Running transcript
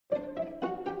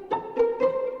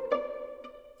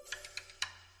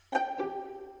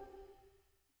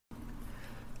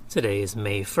Today is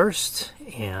May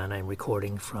 1st, and I'm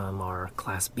recording from our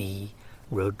Class B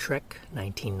road trek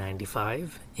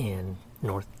 1995 in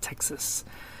North Texas.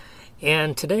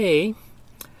 And today,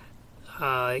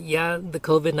 the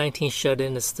COVID-19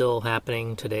 shut-in is still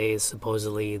happening. Today is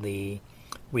supposedly the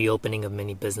reopening of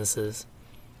many businesses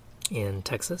in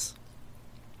Texas.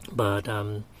 But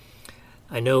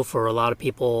I know for a lot of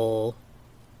people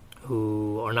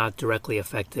who are not directly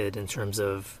affected in terms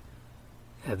of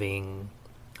having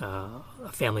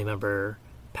a family member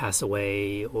pass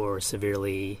away or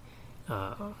severely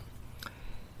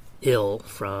ill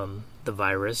from the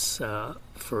virus.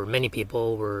 For many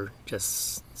people, we're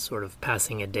just sort of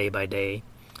passing it day by day,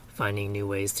 finding new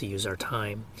ways to use our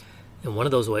time. And one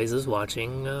of those ways is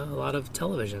watching a lot of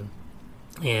television.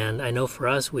 And I know for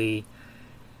us, we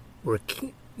were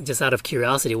just out of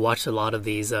curiosity watched a lot of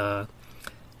these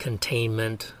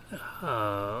containment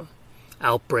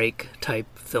outbreak type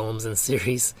films and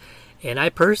series, and I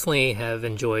personally have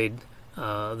enjoyed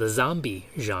the zombie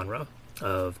genre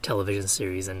of television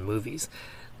series and movies.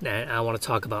 And I want to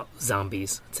talk about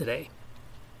zombies today,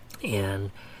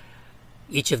 and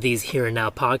each of these Here and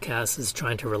Now podcasts is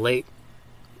trying to relate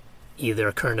either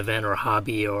a current event or a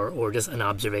hobby or just an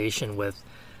observation with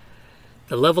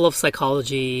the level of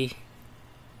psychology,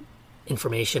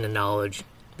 information, and knowledge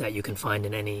that you can find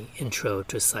in any intro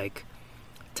to psych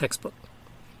textbook.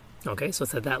 Okay, so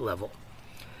it's at that level.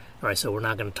 All right, so we're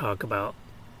not going to talk about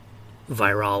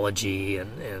virology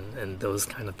and those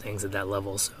kind of things at that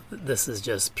level. So this is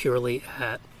just purely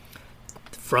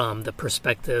from the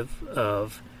perspective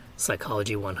of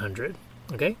Psychology 100.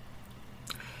 Okay?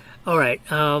 All right,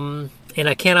 and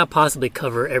I cannot possibly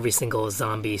cover every single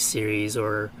zombie series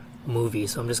or movie,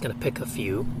 so I'm just going to pick a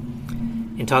few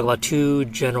and talk about two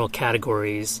general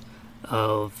categories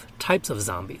of types of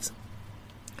zombies.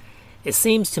 It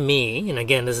seems to me, and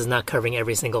again, this is not covering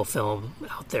every single film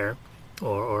out there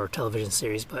or television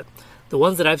series, but the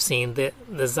ones that I've seen,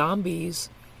 the zombies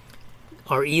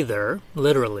are either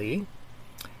literally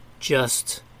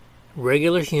just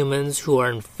regular humans who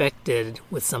are infected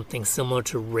with something similar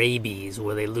to rabies,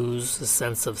 where they lose a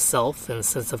sense of self and a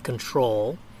sense of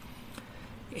control,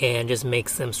 and just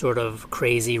makes them sort of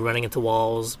crazy, running into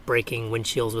walls, breaking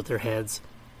windshields with their heads,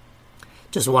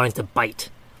 just wanting to bite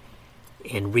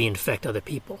and reinfect other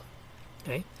people.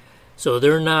 Okay, so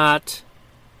they're not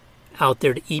out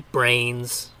there to eat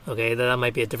brains. Okay, that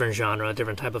might be a different genre, a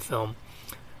different type of film,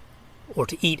 or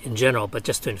to eat in general, but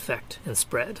just to infect and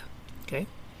spread. Okay,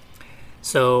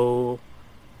 so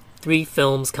 3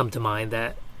 films come to mind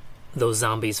that those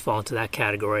zombies fall into that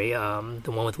category. The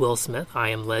one with Will Smith, I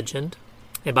Am Legend.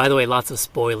 And by the way, lots of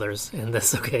spoilers in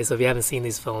this. Okay, so if you haven't seen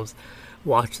these films,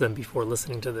 watch them before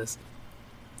listening to this.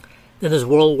 Then there's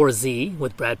World War Z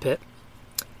with Brad Pitt,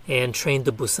 and Train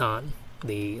to Busan,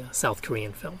 the South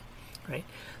Korean film, right?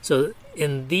 So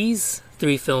in these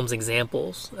 3 films,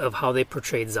 examples of how they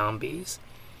portrayed zombies,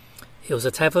 it was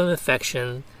a type of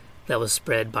infection that was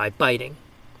spread by biting,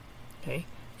 okay?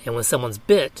 And when someone's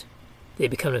bit, they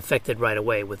become infected right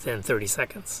away within 30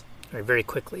 seconds, right, very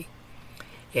quickly.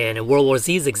 And in World War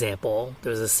Z's example,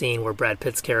 there's a scene where Brad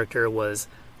Pitt's character was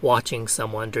watching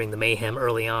someone during the mayhem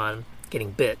early on getting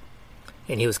bit,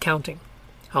 and he was counting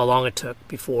how long it took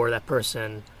before that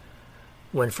person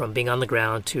went from being on the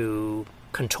ground to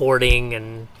contorting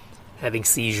and having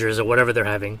seizures or whatever they're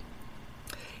having,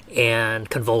 and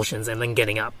convulsions, and then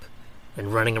getting up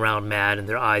and running around mad, and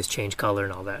their eyes change color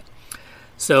and all that.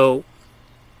 So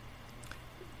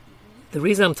the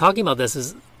reason I'm talking about this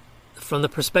is from the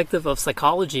perspective of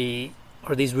psychology.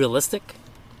 Are these realistic?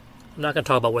 I'm not going to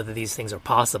talk about whether these things are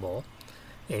possible.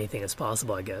 Anything is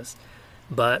possible, I guess.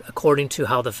 But according to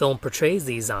how the film portrays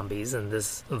these zombies and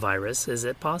this virus, is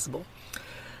it possible?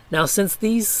 Now, since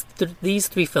these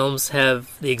 3 films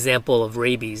have the example of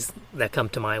rabies that come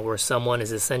to mind, where someone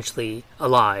is essentially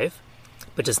alive,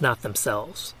 but just not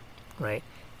themselves, right?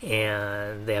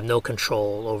 And they have no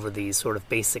control over these sort of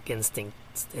basic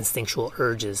instinctual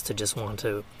urges to just want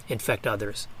to infect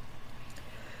others.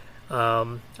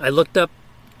 I looked up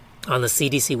on the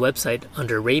CDC website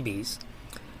under rabies,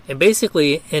 and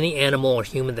basically any animal or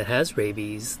human that has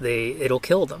rabies, it'll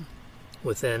kill them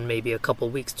within maybe a couple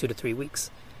weeks, 2 to 3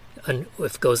 weeks,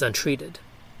 if it goes untreated,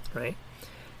 right?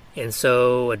 And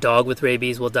so a dog with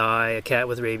rabies will die, a cat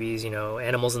with rabies,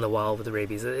 animals in the wild with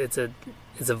rabies. It's a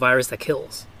virus that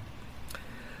kills.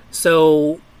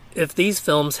 So if these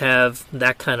films have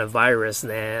that kind of virus,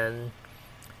 then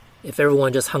if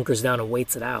everyone just hunkers down and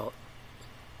waits it out,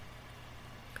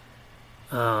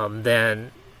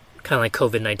 then kind of like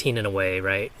COVID-19 in a way,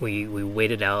 right? We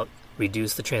wait it out,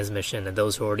 reduce the transmission, and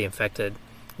those who are already infected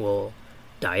will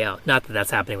die out. Not that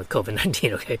that's happening with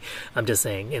COVID-19, okay? I'm just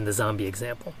saying in the zombie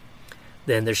example.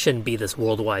 Then there shouldn't be this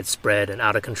worldwide spread and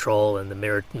out of control and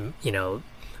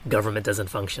government doesn't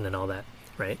function and all that,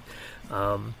 right?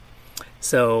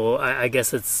 So I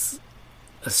guess it's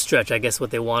a stretch. I guess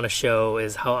what they want to show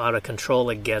is how out of control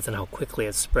it gets and how quickly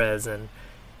it spreads. And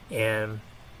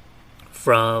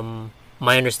from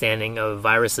my understanding of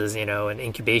viruses, and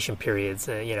incubation periods,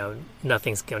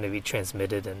 nothing's going to be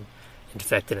transmitted and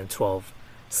infected in 12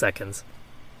 seconds.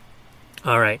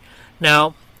 All right.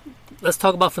 Now, let's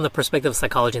talk about from the perspective of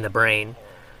psychology in the brain.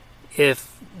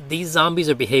 If these zombies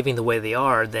are behaving the way they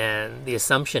are, then the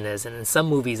assumption is, and in some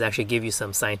movies actually give you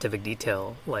some scientific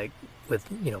detail, like with,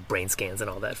 brain scans and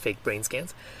all that, fake brain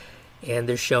scans. And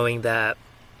they're showing that,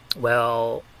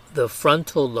 well, the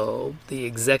frontal lobe, the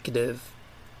executive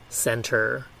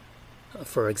center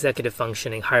for executive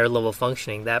functioning, higher level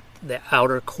functioning, that the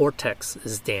outer cortex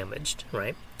is damaged,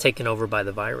 right? Taken over by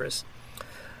the virus.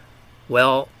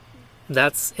 Well,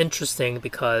 that's interesting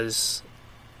because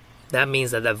that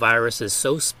means that virus is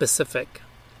so specific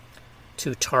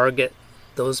to target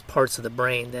those parts of the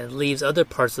brain that it leaves other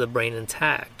parts of the brain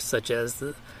intact, such as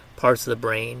the parts of the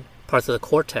brain, parts of the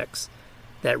cortex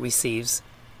that receives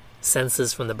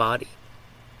senses from the body.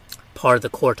 Part of the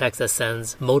cortex that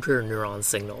sends motor neuron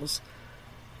signals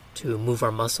to move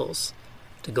our muscles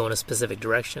to go in a specific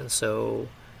direction. So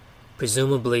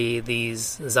presumably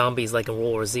these zombies, like in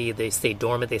World War Z, they stay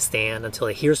dormant, they stand until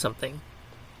they hear something,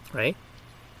 right?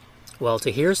 Well,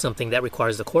 to hear something, that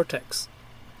requires the cortex.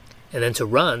 And then to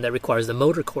run, that requires the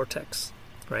motor cortex,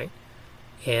 right?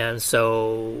 And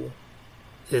so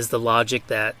is the logic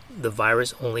that the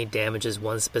virus only damages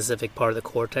one specific part of the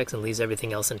cortex and leaves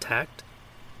everything else intact,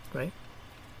 right?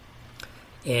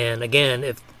 And again,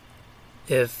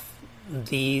 if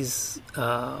these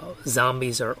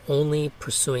zombies are only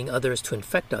pursuing others to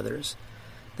infect others,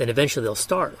 then eventually they'll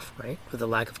starve, right? With the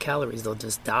lack of calories, they'll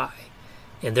just die.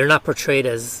 And they're not portrayed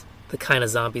as the kind of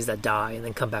zombies that die and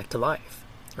then come back to life,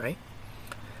 right?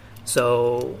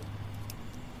 So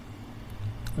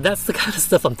that's the kind of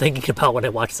stuff I'm thinking about when I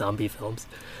watch zombie films,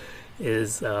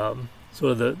 is sort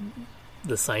of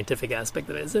the scientific aspect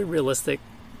of it. Is it realistic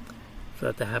for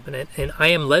that to happen? And I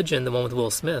Am Legend, the one with Will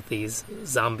Smith, these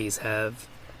zombies have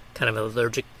kind of an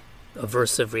allergic,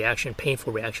 aversive reaction,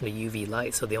 painful reaction to UV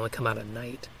light, so they only come out at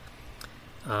night.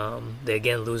 They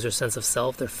again lose their sense of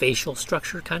self. Their facial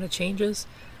structure kind of changes.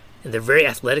 And they're very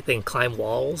athletic. They can climb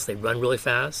walls. They run really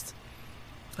fast.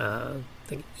 They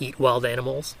can eat wild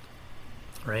animals,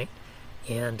 right?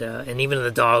 And even the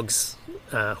dogs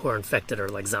who are infected are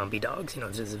like zombie dogs,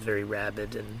 just very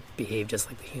rabid and behave just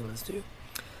like the humans do.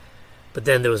 But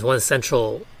then there was one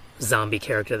central zombie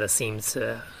character that seems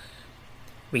to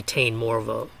retain more of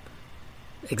a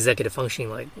executive functioning,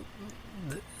 like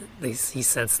he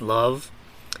sensed love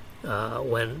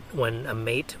when a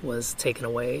mate was taken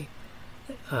away.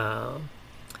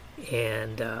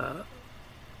 And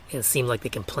it seemed like they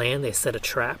can plan. They set a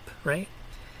trap, right?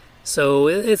 So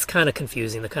it's kind of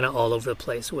confusing. They're kind of all over the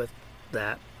place with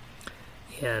that.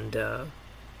 And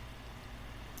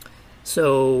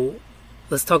so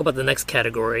let's talk about the next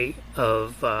category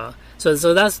of.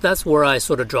 So that's where I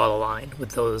sort of draw the line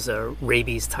with those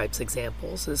rabies types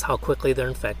examples. Is how quickly they're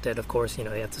infected. Of course, you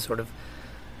have to sort of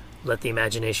let the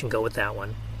imagination go with that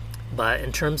one. But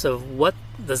in terms of what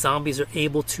the zombies are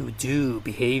able to do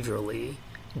behaviorally,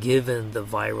 given the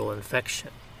viral infection,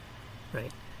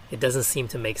 right? It doesn't seem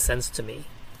to make sense to me.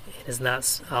 It is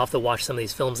not. I'll have to watch some of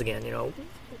these films again.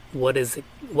 What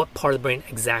part of the brain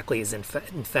exactly is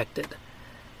infected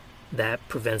that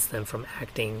prevents them from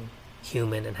acting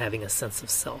human and having a sense of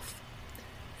self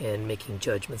and making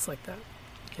judgments like that?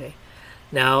 Okay.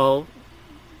 Now,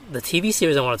 the TV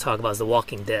series I want to talk about is The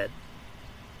Walking Dead.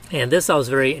 And this I was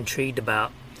very intrigued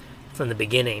about from the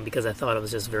beginning because I thought it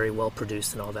was just very well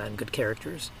produced and all that, and good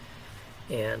characters.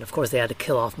 And of course they had to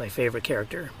kill off my favorite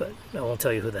character, but I won't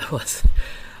tell you who that was.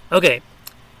 Okay,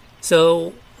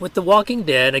 so with The Walking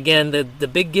Dead, again, the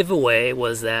big giveaway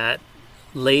was that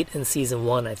late in season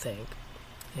 1, I think,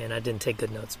 and I didn't take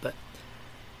good notes, but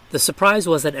the surprise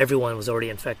was that everyone was already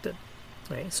infected.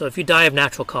 Right? So if you die of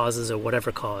natural causes or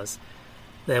whatever cause,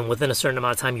 then within a certain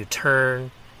amount of time you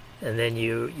turn, and then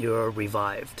you're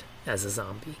revived as a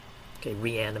zombie, okay,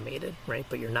 reanimated, right?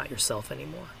 But you're not yourself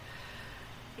anymore.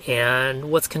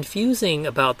 And what's confusing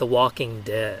about The Walking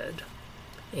Dead,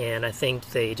 and I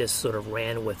think they just sort of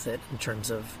ran with it in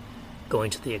terms of going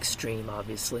to the extreme,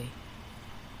 obviously,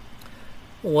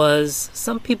 was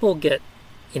some people get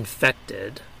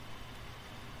infected,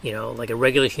 like a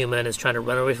regular human is trying to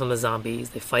run away from the zombies,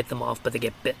 they fight them off, but they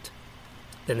get bit.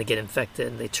 Then they get infected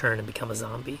and they turn and become a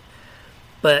zombie.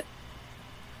 But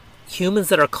humans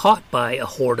that are caught by a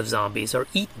horde of zombies are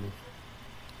eaten,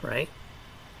 right?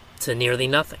 To nearly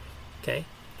nothing, okay?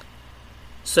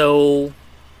 So,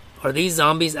 are these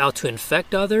zombies out to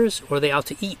infect others, or are they out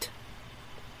to eat,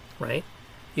 right?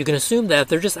 You can assume that if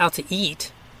they're just out to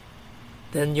eat,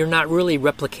 then you're not really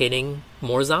replicating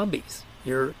more zombies.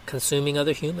 You're consuming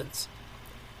other humans.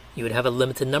 You would have a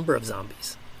limited number of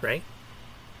zombies, right?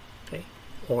 Okay.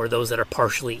 Or those that are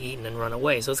partially eaten and run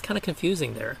away. So it's kind of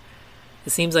confusing there.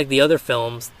 It seems like the other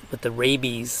films with the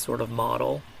rabies sort of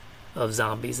model of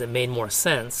zombies, it made more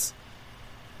sense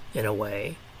in a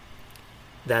way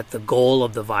that the goal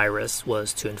of the virus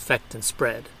was to infect and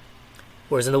spread.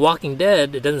 Whereas in The Walking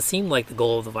Dead, it doesn't seem like the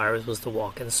goal of the virus was to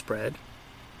walk and spread.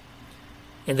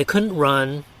 And they couldn't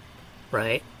run,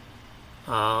 right?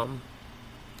 And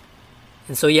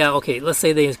so, yeah, okay, let's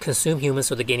say they consume humans,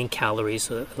 so they're gaining calories,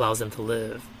 so it allows them to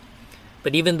live.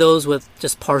 But even those with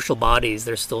just partial bodies,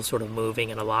 they're still sort of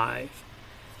moving and alive.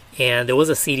 And there was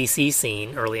a CDC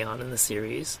scene early on in the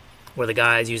series where the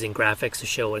guy's using graphics to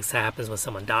show what happens when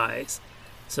someone dies.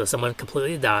 So someone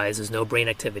completely dies, there's no brain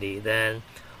activity, then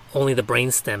only the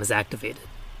brain stem is activated.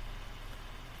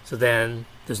 So then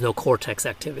there's no cortex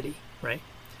activity, right?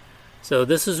 So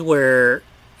this is where,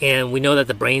 and we know that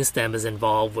the brain stem is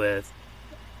involved with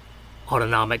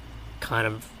autonomic kind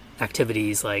of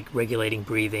activities like regulating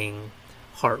breathing,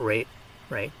 heart rate,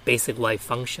 right? Basic life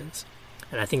functions.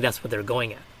 And I think that's what they're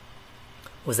going at.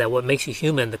 Was that what makes you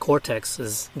human, the cortex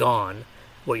is gone.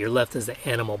 What you're left is the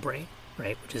animal brain,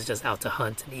 right? Which is just out to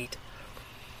hunt and eat.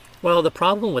 Well, the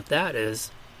problem with that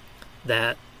is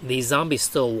that these zombies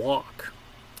still walk.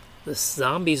 The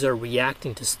zombies are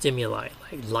reacting to stimuli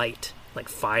like light, like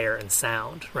fire and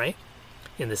sound, right?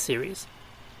 In the series.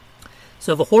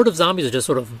 So if a horde of zombies are just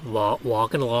sort of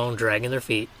walking along, dragging their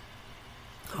feet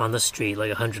on the street, like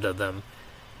 100 of them,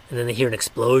 and then they hear an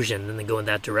explosion and they go in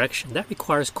that direction, that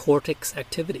requires cortex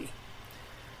activity.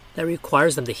 That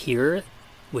requires them to hear,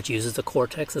 which uses the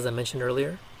cortex, as I mentioned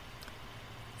earlier.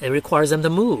 It requires them to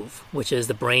move, which is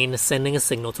the brain sending a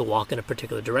signal to walk in a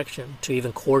particular direction. To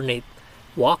even coordinate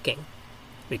walking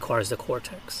requires the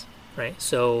cortex, right?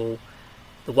 So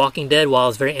The Walking Dead, while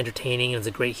it's very entertaining and it's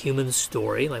a great human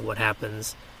story, like what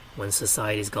happens when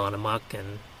society's gone amok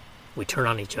and we turn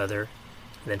on each other,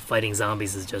 and then fighting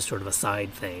zombies is just sort of a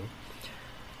side thing.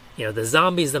 You know, the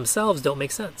zombies themselves don't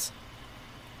make sense,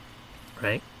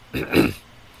 right? It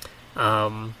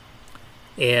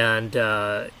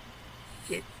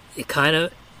kind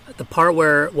of, the part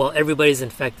where, well, everybody's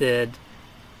infected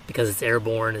because it's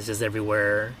airborne, it's just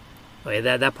everywhere. Okay,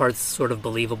 that part's sort of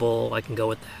believable. I can go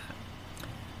with that.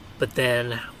 But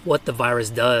then what the virus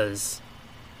does,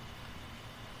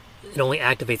 it only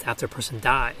activates after a person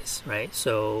dies, right?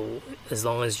 So as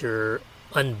long as you're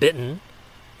unbitten,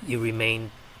 you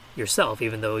remain yourself,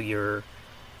 even though you're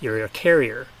a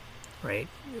carrier, right,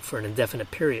 for an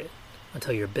indefinite period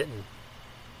until you're bitten.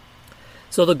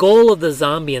 So the goal of the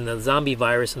zombie and the zombie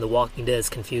virus in The Walking Dead is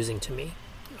confusing to me.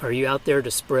 Are you out there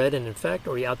to spread and infect,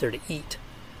 or are you out there to eat,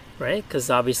 right? Because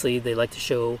obviously they like to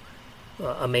show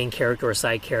a main character or a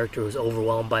side character who's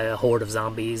overwhelmed by a horde of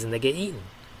zombies and they get eaten.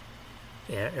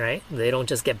 Yeah, right? They don't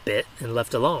just get bit and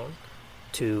left alone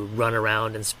to run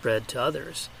around and spread to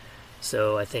others.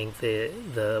 So I think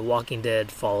the Walking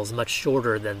Dead falls much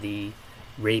shorter than the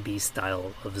rabies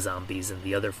style of zombies in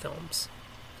the other films,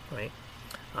 right?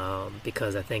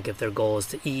 Because I think if their goal is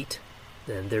to eat,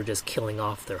 then they're just killing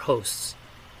off their hosts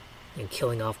and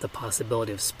killing off the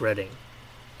possibility of spreading.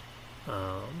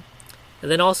 And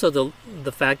then also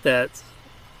the fact that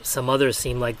some others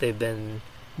seem like they've been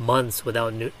months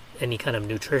without any kind of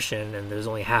nutrition, and there's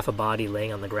only half a body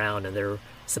laying on the ground, and they're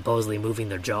supposedly moving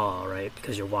their jaw, right,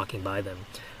 because you're walking by them.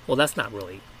 Well, that's not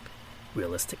really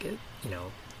realistic.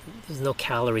 There's no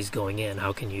calories going in.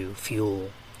 How can you fuel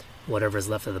whatever's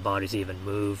left of the body to even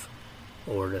move,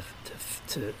 or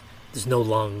to there's no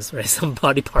lungs, right? Some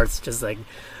body parts just like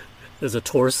there's a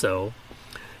torso,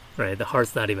 right? The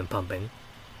heart's not even pumping.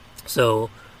 So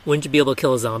wouldn't you be able to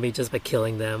kill a zombie just by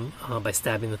killing them, by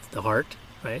stabbing the heart,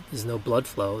 right? There's no blood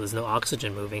flow, there's no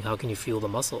oxygen moving. How can you fuel the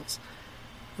muscles?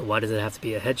 Why does it have to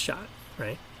be a headshot,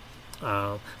 right?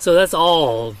 So that's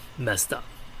all messed up.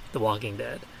 The Walking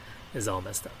Dead is all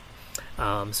messed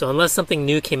up. So unless something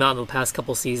new came out in the past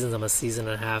couple seasons, I'm a season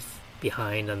and a half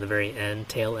behind on the very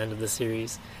tail end of the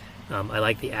series. I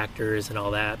like the actors and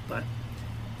all that, but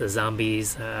the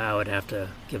zombies, I would have to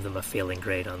give them a failing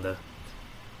grade on the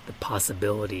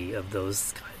possibility of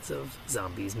those kinds of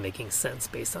zombies making sense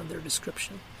based on their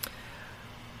description.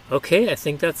 Okay, I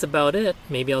think that's about it.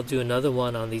 Maybe I'll do another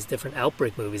one on these different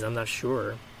Outbreak movies. I'm not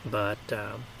sure, but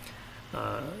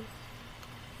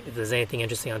if there's anything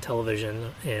interesting on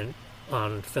television and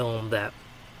on film, that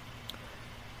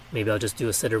maybe I'll just do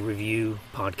a set of review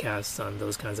podcasts on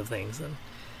those kinds of things. And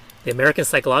the American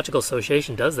Psychological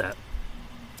Association does that.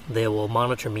 They will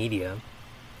monitor media,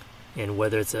 and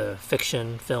whether it's a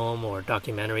fiction film or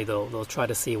documentary, they'll try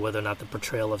to see whether or not the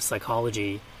portrayal of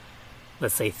psychology,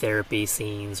 let's say therapy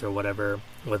scenes or whatever,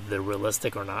 whether they're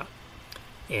realistic or not,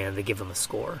 and they give them a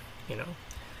score,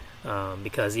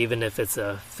 because even if it's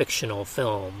a fictional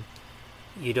film,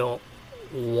 you don't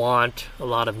want a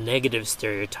lot of negative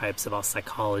stereotypes about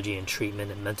psychology and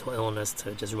treatment and mental illness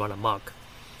to just run amok.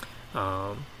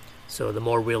 So the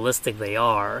more realistic they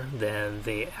are, then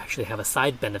they actually have a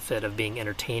side benefit of being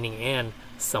entertaining and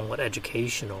somewhat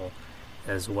educational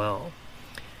as well.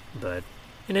 But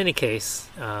in any case,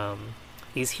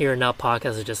 these Here and Now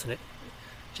podcasts are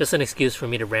just an excuse for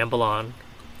me to ramble on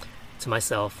to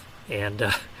myself, and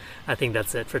I think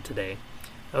that's it for today.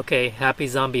 Okay, happy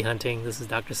zombie hunting. This is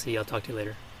Dr. C. I'll talk to you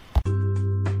later.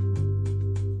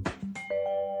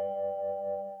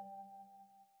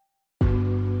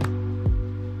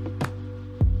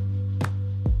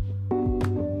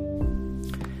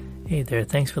 Hey there,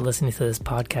 thanks for listening to this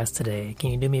podcast today.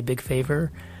 Can you do me a big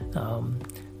favor?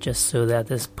 Just so that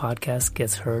this podcast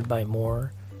gets heard by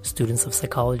more students of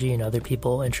psychology and other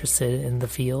people interested in the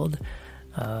field,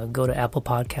 go to Apple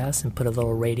Podcasts and put a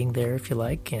little rating there if you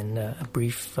like, and a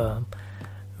brief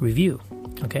review,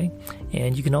 okay?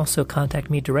 And you can also contact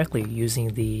me directly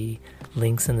using the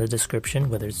links in the description,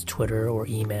 whether it's Twitter or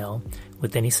email,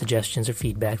 with any suggestions or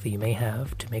feedback that you may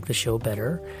have to make the show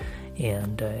better.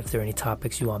 And if there are any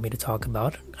topics you want me to talk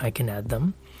about, I can add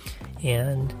them.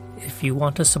 And if you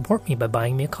want to support me by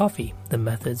buying me a coffee, the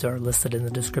methods are listed in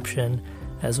the description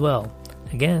as well.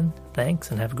 Again, thanks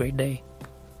and have a great day.